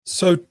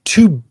So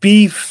to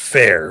be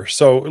fair,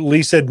 so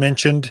Lisa had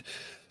mentioned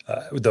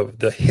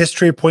the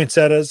history of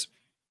poinsettias,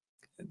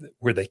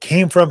 where they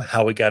came from,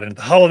 how we got into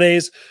the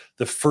holidays,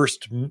 the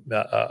first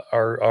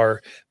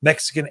our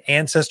Mexican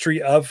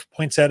ancestry of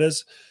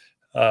poinsettias.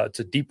 It's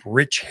a deep,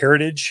 rich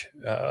heritage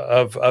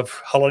of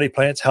holiday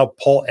plants. How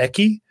Paul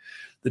Ecke,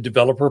 the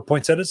developer of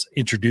poinsettias,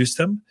 introduced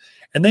them,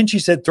 and then she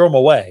said throw them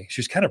away. She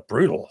was kind of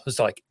brutal. It's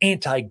like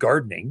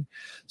anti-gardening.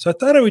 So I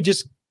thought I would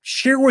just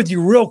share with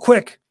you real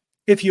quick,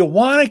 if you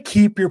want to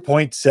keep your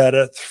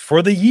poinsettia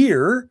for the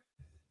year,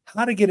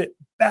 how to get it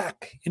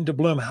back into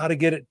bloom, how to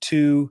get it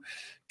to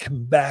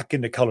come back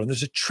into color. And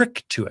there's a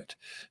trick to it.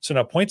 So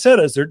now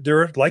poinsettias,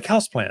 they're like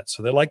houseplants.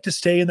 So they like to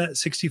stay in that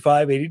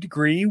 65, 80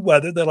 degree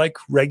weather. They like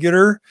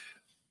regular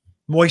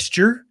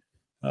moisture.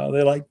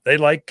 You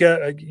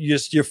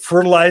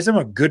fertilize them.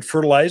 A good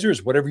fertilizer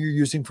is whatever you're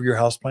using for your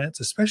houseplants,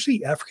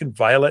 especially African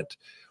violet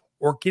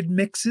orchid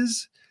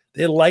mixes.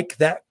 They like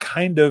that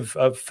kind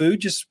of food.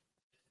 Just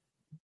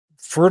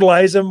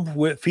fertilize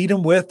them, feed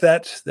them with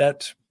that.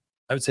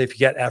 I would say if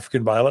you got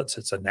African violets,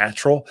 it's a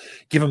natural.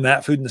 Give them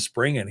that food in the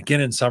spring and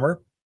again in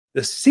summer.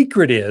 The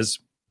secret is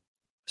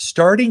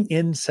starting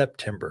in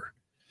September,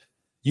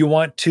 you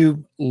want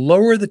to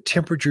lower the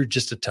temperature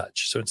just a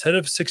touch. So instead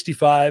of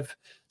 65,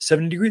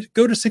 70 degrees,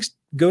 go to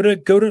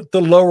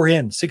the lower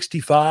end,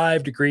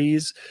 65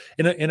 degrees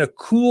in a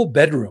cool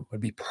bedroom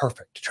would be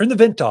perfect. Turn the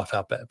vent off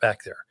out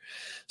back there.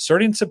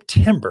 Starting in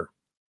September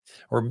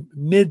or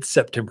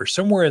mid-September,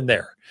 somewhere in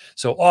there.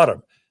 So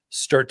autumn,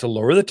 start to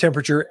lower the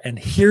temperature. And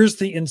here's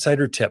the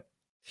insider tip.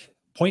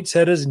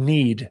 Poinsettias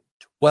need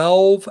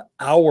 12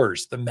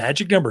 hours, the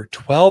magic number,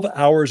 12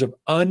 hours of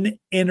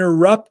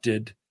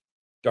uninterrupted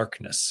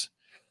darkness.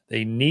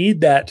 They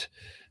need that.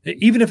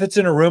 Even if it's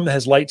in a room that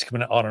has lights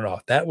coming on and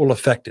off, that will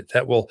affect it.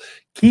 That will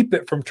keep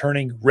it from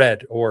turning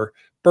red or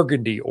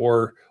burgundy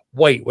or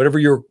white, whatever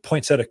your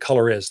poinsettia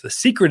color is. The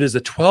secret is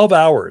the 12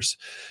 hours.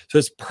 So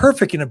it's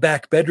perfect in a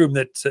back bedroom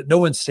that no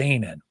one's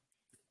staying in,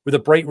 with a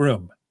bright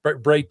room.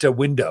 Bright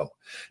window,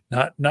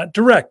 not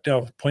direct.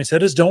 No,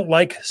 poinsettias don't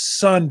like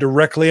sun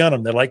directly on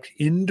them. They like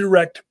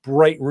indirect,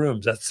 bright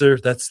rooms. That's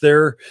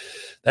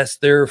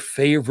their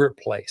favorite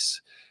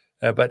place.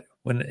 But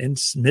when in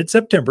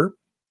mid-September,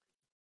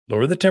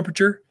 lower the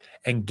temperature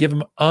and give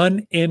them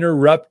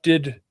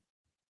uninterrupted,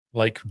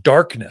 like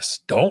darkness.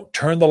 Don't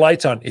turn the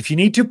lights on. If you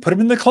need to, put them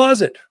in the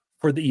closet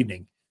for the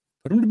evening.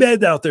 Put them to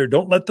bed out there.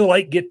 Don't let the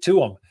light get to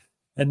them.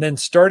 And then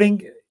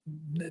starting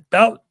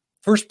about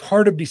first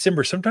part of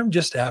December, sometime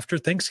just after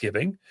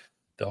Thanksgiving,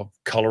 they'll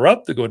color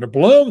up, they'll go into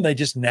bloom, and they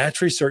just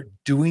naturally start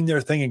doing their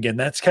thing again.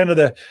 That's kind of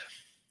the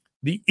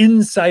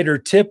insider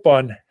tip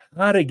on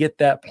how to get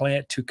that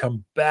plant to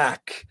come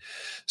back.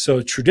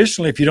 So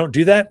traditionally, if you don't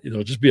do that,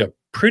 it'll just be a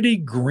pretty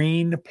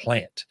green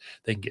plant.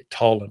 They can get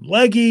tall and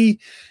leggy.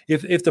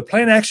 If the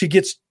plant actually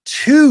gets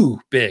too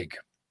big,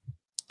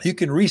 you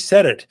can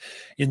reset it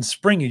in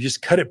spring. You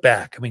just cut it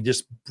back. I mean,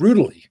 just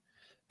brutally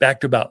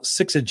back to about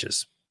 6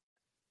 inches.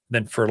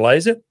 Then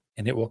fertilize it,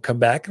 and it will come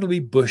back. It'll be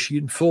bushy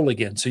and full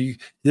again. So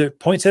the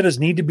poinsettias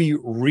need to be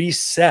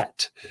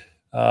reset,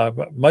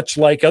 much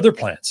like other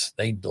plants.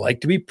 They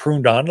like to be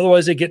pruned on,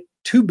 otherwise they get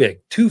too big,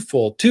 too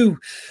full,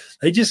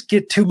 they just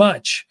get too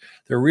much.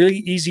 They're really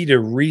easy to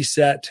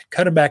reset.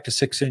 Cut them back to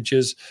 6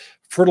 inches.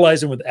 Fertilize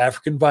them with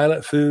African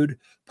violet food.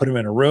 Put them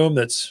in a room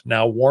that's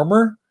now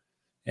warmer,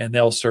 and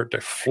they'll start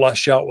to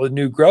flush out with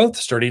new growth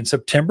starting in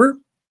September.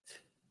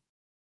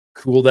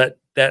 Cool that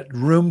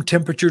room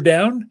temperature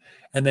down,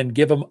 and then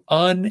give them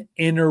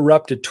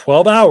uninterrupted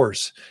 12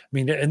 hours. I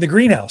mean, in the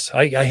greenhouse,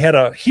 I had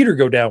a heater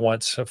go down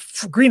once,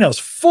 greenhouse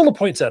full of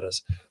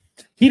poinsettias.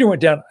 Heater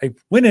went down. I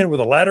went in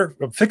with a ladder.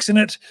 I'm fixing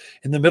it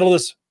in the middle of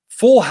this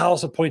full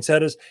house of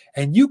poinsettias.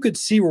 And you could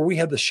see where we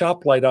had the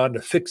shop light on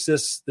to fix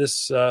this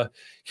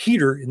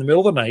heater in the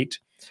middle of the night.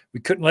 We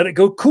couldn't let it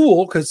go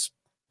cool because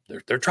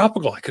they're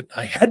tropical.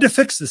 I had to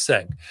fix this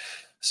thing.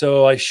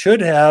 So I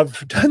should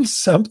have done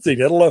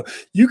something. I don't know.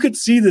 You could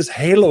see this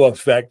halo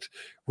effect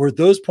where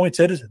those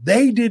poinsettias,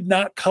 they did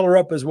not color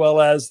up as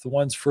well as the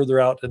ones further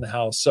out in the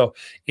house. So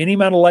any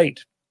amount of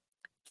light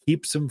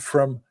keeps them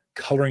from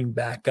coloring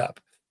back up.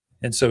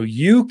 And so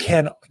you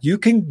can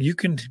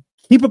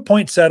keep a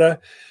poinsettia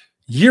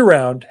year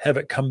round, have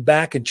it come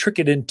back and trick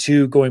it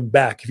into going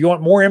back. If you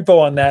want more info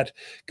on that,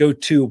 go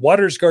to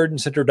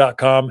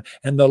watersgardencenter.com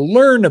and the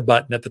learn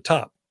button at the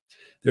top.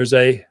 There's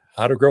a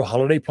how to grow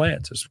holiday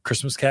plants. There's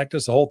Christmas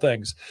cactus, the whole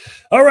things.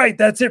 All right,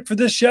 that's it for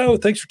this show.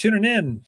 Thanks for tuning in.